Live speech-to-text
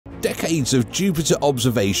Decades of Jupiter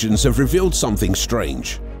observations have revealed something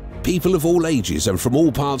strange. People of all ages and from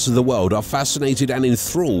all parts of the world are fascinated and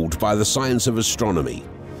enthralled by the science of astronomy.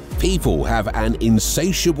 People have an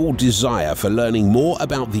insatiable desire for learning more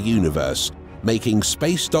about the universe, making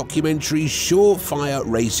space documentaries surefire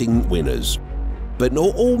rating winners. But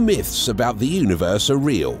not all myths about the universe are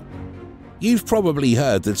real. You've probably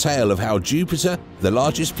heard the tale of how Jupiter, the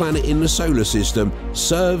largest planet in the solar system,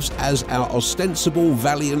 serves as our ostensible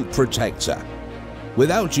valiant protector.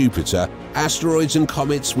 Without Jupiter, asteroids and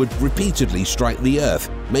comets would repeatedly strike the Earth,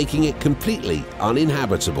 making it completely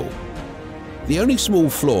uninhabitable. The only small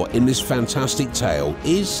flaw in this fantastic tale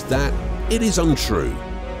is that it is untrue.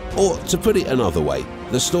 Or, to put it another way,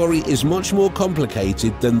 the story is much more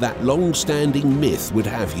complicated than that long-standing myth would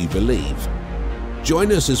have you believe.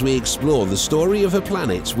 Join us as we explore the story of a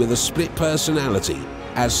planet with a split personality,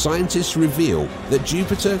 as scientists reveal that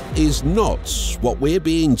Jupiter is not what we're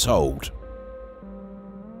being told.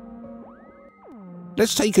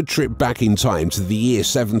 Let's take a trip back in time to the year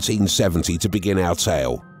 1770 to begin our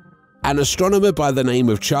tale. An astronomer by the name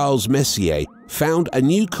of Charles Messier found a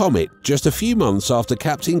new comet just a few months after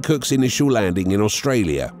Captain Cook's initial landing in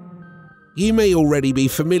Australia. You may already be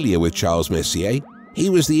familiar with Charles Messier. He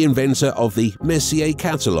was the inventor of the Messier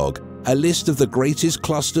Catalogue, a list of the greatest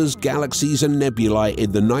clusters, galaxies and nebulae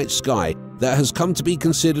in the night sky that has come to be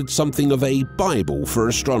considered something of a Bible for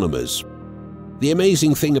astronomers. The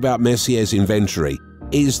amazing thing about Messier's inventory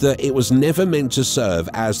is that it was never meant to serve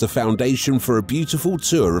as the foundation for a beautiful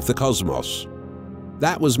tour of the cosmos.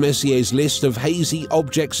 That was Messier's list of hazy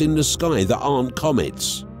objects in the sky that aren't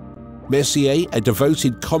comets. Messier, a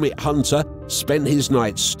devoted comet hunter, spent his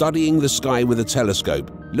nights studying the sky with a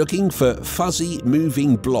telescope, looking for fuzzy,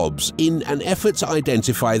 moving blobs in an effort to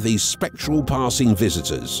identify these spectral passing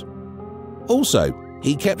visitors. Also,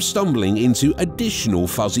 he kept stumbling into additional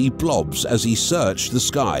fuzzy blobs as he searched the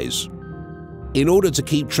skies. In order to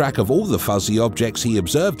keep track of all the fuzzy objects he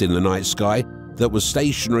observed in the night sky that was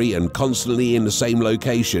stationary and constantly in the same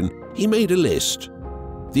location, he made a list.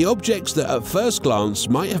 The objects that at first glance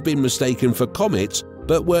might have been mistaken for comets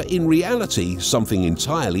but were in reality something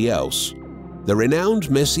entirely else. The renowned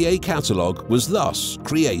Messier Catalogue was thus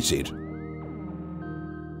created.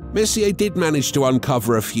 Messier did manage to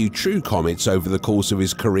uncover a few true comets over the course of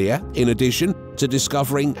his career, in addition to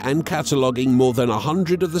discovering and cataloguing more than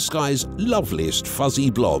 100 of the sky's loveliest fuzzy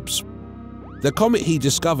blobs. The comet he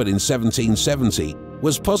discovered in 1770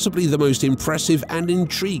 was possibly the most impressive and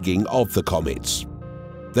intriguing of the comets.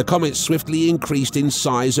 The comet swiftly increased in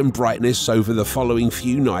size and brightness over the following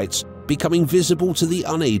few nights, becoming visible to the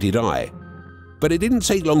unaided eye. But it didn't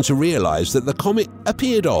take long to realize that the comet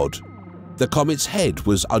appeared odd. The comet's head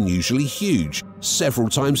was unusually huge, several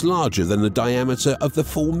times larger than the diameter of the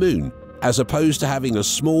full moon, as opposed to having a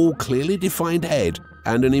small, clearly defined head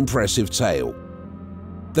and an impressive tail.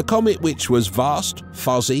 The comet, which was vast,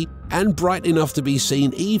 fuzzy, and bright enough to be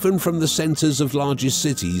seen even from the centers of largest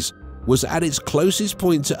cities, was at its closest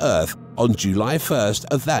point to Earth on July 1st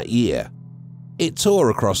of that year. It tore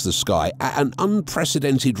across the sky at an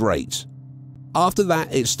unprecedented rate. After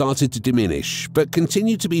that, it started to diminish, but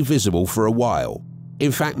continued to be visible for a while.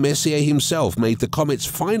 In fact, Messier himself made the comet's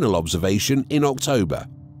final observation in October.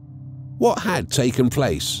 What had taken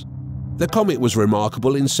place? The comet was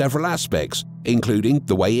remarkable in several aspects, including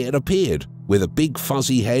the way it appeared, with a big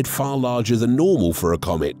fuzzy head far larger than normal for a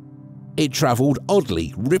comet. It travelled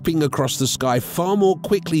oddly, ripping across the sky far more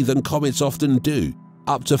quickly than comets often do,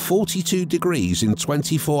 up to 42 degrees in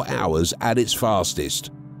 24 hours at its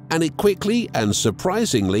fastest. And it quickly and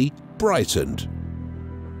surprisingly brightened.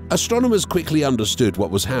 Astronomers quickly understood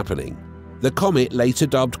what was happening. The comet, later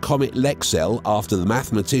dubbed Comet Lexell after the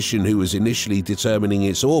mathematician who was initially determining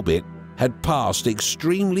its orbit, had passed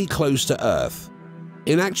extremely close to Earth.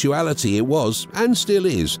 In actuality, it was, and still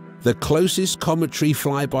is, the closest cometary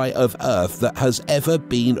flyby of Earth that has ever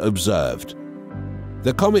been observed.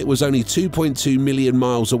 The comet was only 2.2 million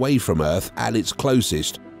miles away from Earth at its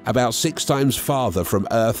closest, about 6 times farther from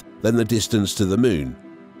Earth than the distance to the Moon.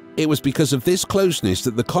 It was because of this closeness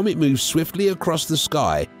that the comet moved swiftly across the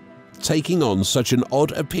sky, taking on such an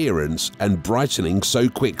odd appearance and brightening so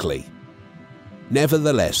quickly.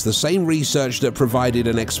 Nevertheless, the same research that provided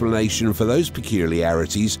an explanation for those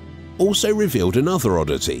peculiarities also revealed another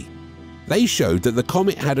oddity. They showed that the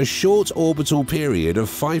comet had a short orbital period of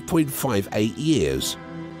 5.58 years.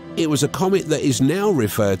 It was a comet that is now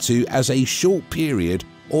referred to as a short period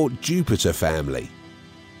or Jupiter family.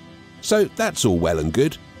 So that's all well and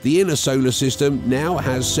good. The inner solar system now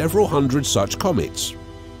has several hundred such comets.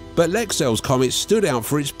 But Lexell's comet stood out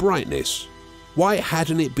for its brightness. Why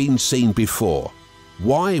hadn't it been seen before?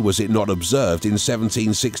 Why was it not observed in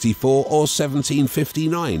 1764 or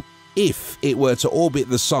 1759 if it were to orbit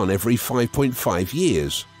the Sun every 5.5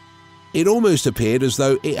 years? It almost appeared as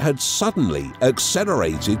though it had suddenly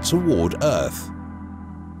accelerated toward Earth.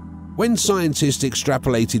 When scientists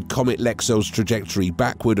extrapolated Comet Lexell's trajectory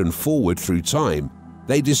backward and forward through time,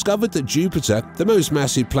 they discovered that Jupiter, the most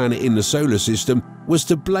massive planet in the solar system, was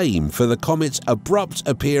to blame for the comet's abrupt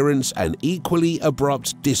appearance and equally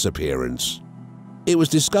abrupt disappearance. It was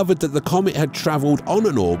discovered that the comet had travelled on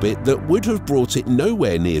an orbit that would have brought it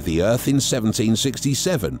nowhere near the Earth in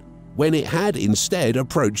 1767, when it had instead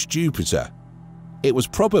approached Jupiter. It was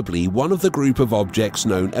probably one of the group of objects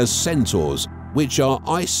known as centaurs, which are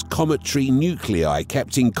ice cometary nuclei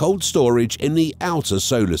kept in cold storage in the outer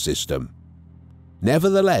solar system.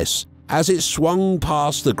 Nevertheless, as it swung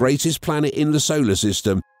past the greatest planet in the solar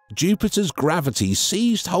system, Jupiter's gravity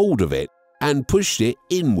seized hold of it and pushed it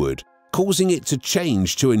inward, causing it to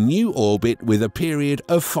change to a new orbit with a period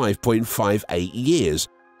of 5.58 years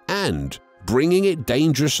and bringing it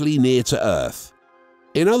dangerously near to Earth.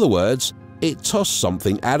 In other words, it tossed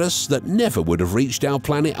something at us that never would have reached our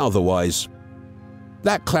planet otherwise.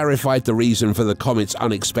 That clarified the reason for the comet's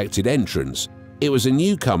unexpected entrance. It was a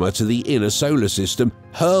newcomer to the inner solar system,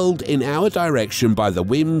 hurled in our direction by the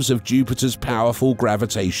whims of Jupiter's powerful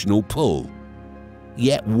gravitational pull.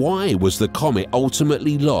 Yet why was the comet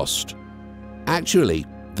ultimately lost? Actually,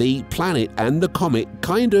 the planet and the comet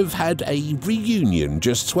kind of had a reunion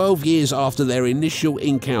just 12 years after their initial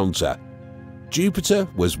encounter. Jupiter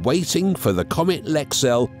was waiting for the comet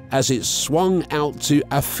Lexell as it swung out to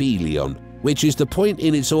aphelion, which is the point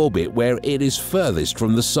in its orbit where it is furthest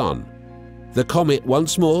from the Sun. The comet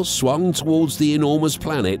once more swung towards the enormous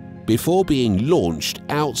planet before being launched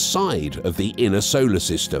outside of the inner solar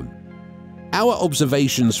system. Our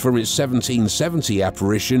observations from its 1770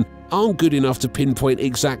 apparition aren't good enough to pinpoint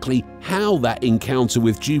exactly how that encounter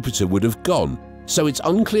with Jupiter would have gone, so it's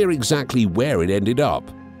unclear exactly where it ended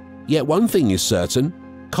up. Yet one thing is certain: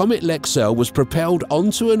 Comet Lexell was propelled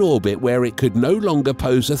onto an orbit where it could no longer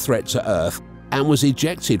pose a threat to Earth and was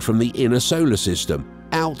ejected from the inner solar system,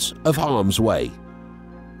 out of harm's way.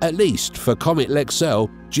 At least for Comet Lexell,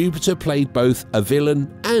 Jupiter played both a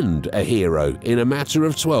villain and a hero in a matter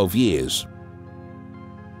of 12 years.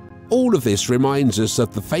 All of this reminds us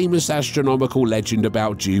of the famous astronomical legend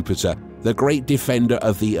about Jupiter, the great defender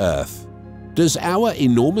of the Earth. Does our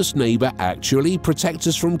enormous neighbour actually protect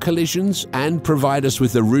us from collisions and provide us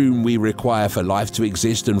with the room we require for life to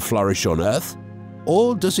exist and flourish on Earth?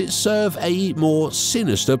 Or does it serve a more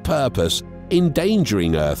sinister purpose,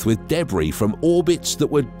 endangering Earth with debris from orbits that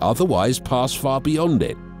would otherwise pass far beyond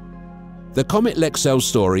it? The Comet Lexell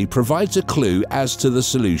story provides a clue as to the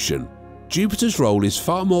solution. Jupiter's role is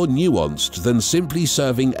far more nuanced than simply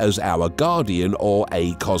serving as our guardian or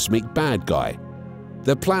a cosmic bad guy.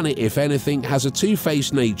 The planet, if anything, has a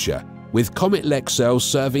two-faced nature, with Comet Lexell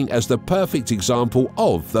serving as the perfect example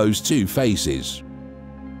of those two faces.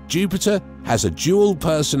 Jupiter has a dual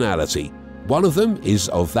personality. One of them is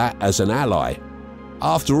of that as an ally.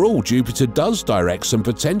 After all, Jupiter does direct some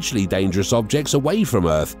potentially dangerous objects away from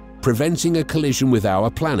Earth, preventing a collision with our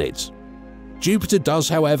planet. Jupiter does,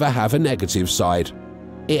 however, have a negative side.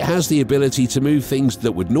 It has the ability to move things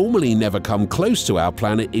that would normally never come close to our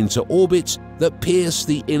planet into orbits that pierce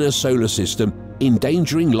the inner solar system,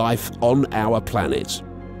 endangering life on our planet.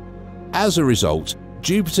 As a result,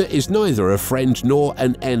 Jupiter is neither a friend nor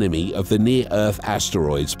an enemy of the near-Earth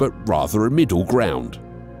asteroids, but rather a middle ground.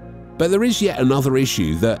 But there is yet another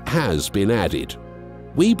issue that has been added.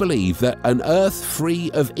 We believe that an Earth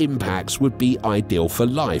free of impacts would be ideal for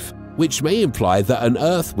life, which may imply that an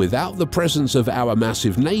Earth without the presence of our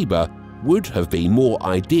massive neighbour would have been more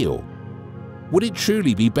ideal. Would it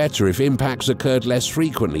truly be better if impacts occurred less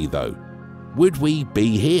frequently, though? Would we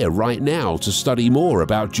be here right now to study more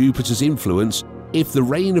about Jupiter's influence if the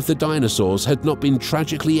reign of the dinosaurs had not been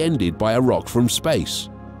tragically ended by a rock from space?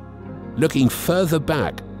 Looking further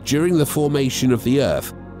back, during the formation of the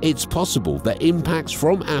Earth, it's possible that impacts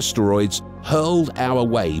from asteroids hurled our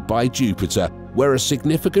way by Jupiter were a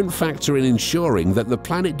significant factor in ensuring that the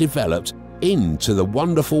planet developed into the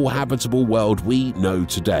wonderful habitable world we know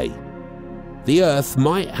today. The Earth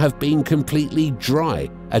might have been completely dry,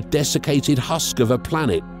 a desiccated husk of a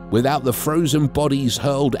planet, without the frozen bodies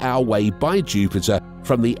hurled our way by Jupiter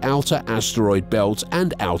from the outer asteroid belt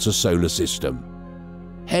and outer solar system.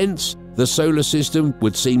 Hence, the solar system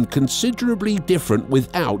would seem considerably different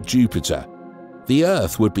without Jupiter. The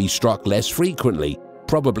Earth would be struck less frequently,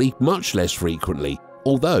 probably much less frequently,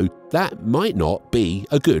 although that might not be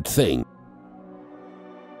a good thing.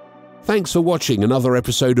 Thanks for watching another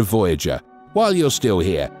episode of Voyager. While you're still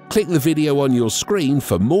here, click the video on your screen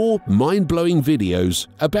for more mind-blowing videos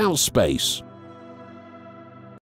about space.